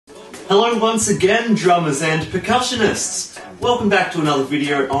Hello once again, drummers and percussionists! Welcome back to another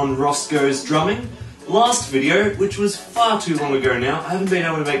video on Roscoe's drumming. Last video, which was far too long ago now, I haven't been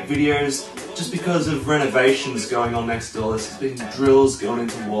able to make videos just because of renovations going on next door. There's been drills going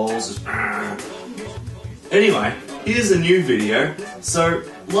into walls. Anyway, here's a new video. So,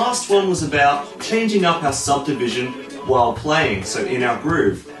 last one was about changing up our subdivision while playing, so in our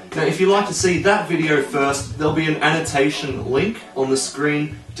groove. Now, if you'd like to see that video first, there'll be an annotation link on the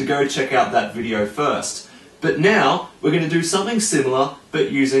screen to go check out that video first. But now, we're going to do something similar,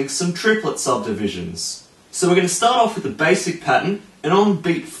 but using some triplet subdivisions. So we're going to start off with the basic pattern, and on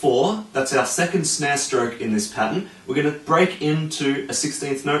beat 4, that's our second snare stroke in this pattern, we're going to break into a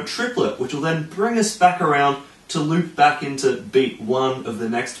 16th note triplet, which will then bring us back around to loop back into beat 1 of the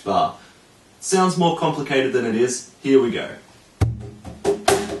next bar. Sounds more complicated than it is. Here we go.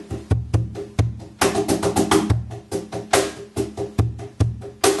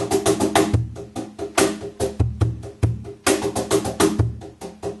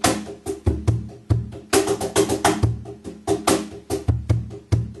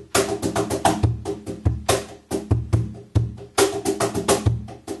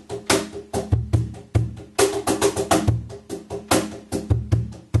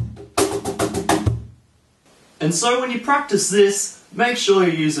 And so when you practice this, make sure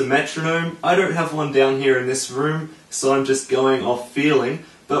you use a metronome. I don't have one down here in this room, so I'm just going off feeling.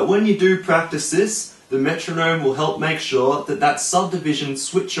 But when you do practice this, the metronome will help make sure that that subdivision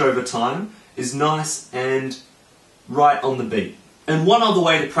switchover time is nice and right on the beat. And one other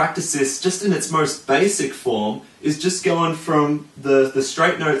way to practice this, just in its most basic form, is just going from the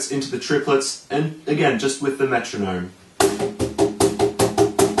straight notes into the triplets, and again, just with the metronome.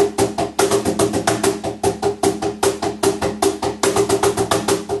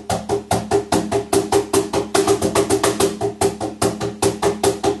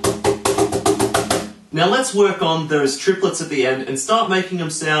 Now let's work on those triplets at the end and start making them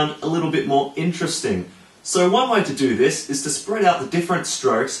sound a little bit more interesting. So one way to do this is to spread out the different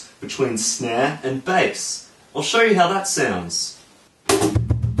strokes between snare and bass. I'll show you how that sounds.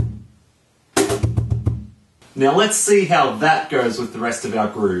 Now let's see how that goes with the rest of our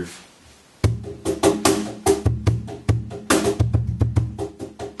groove.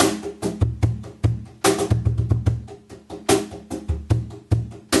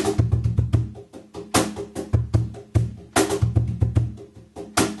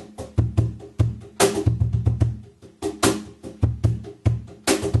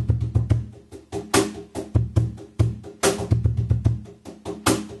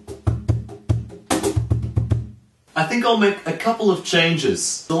 I think I'll make a couple of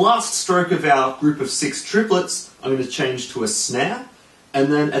changes. The last stroke of our group of 6 triplets, I'm going to change to a snare,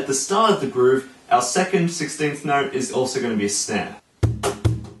 and then at the start of the groove, our second 16th note is also going to be a snare.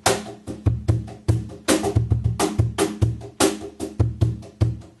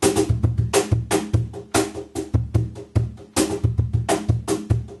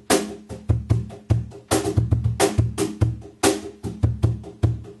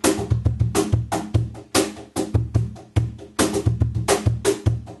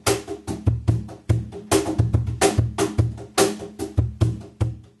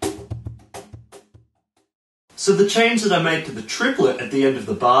 So the change that I made to the triplet at the end of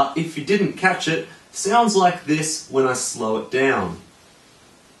the bar, if you didn't catch it, sounds like this when I slow it down.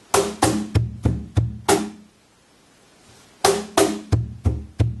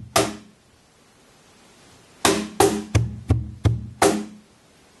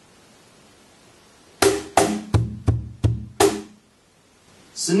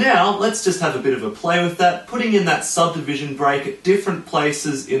 So now, let's just have a bit of a play with that, putting in that subdivision break at different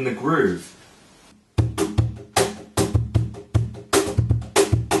places in the groove.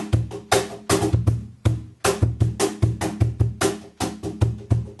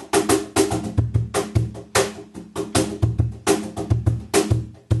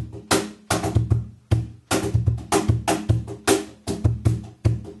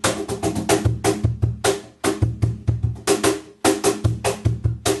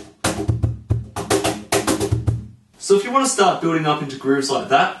 So if you want to start building up into grooves like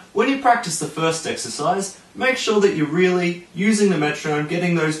that, when you practice the first exercise, make sure that you're really using the metronome,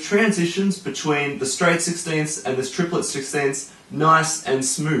 getting those transitions between the straight 16ths and the triplet 16ths nice and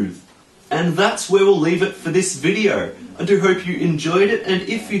smooth. And that's where we'll leave it for this video. I do hope you enjoyed it, and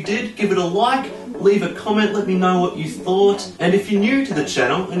if you did, give it a like, leave a comment, let me know what you thought. And if you're new to the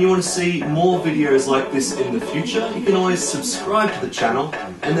channel and you want to see more videos like this in the future, you can always subscribe to the channel,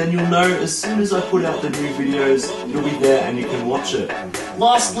 and then you'll know as soon as I put out the new videos, you'll be there and you can watch it.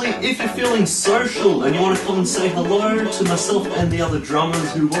 Lastly, if you're feeling social and you want to come and say hello to myself and the other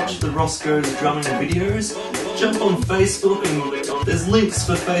drummers who watch the Roscoe's drumming videos, jump on Facebook, and there's links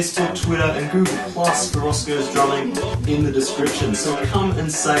for Facebook, Twitter and Google Plus for Roscoe's drumming in the description, so come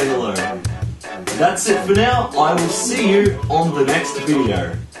and say hello. That's it for now. I will see you on the next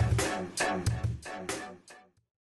video.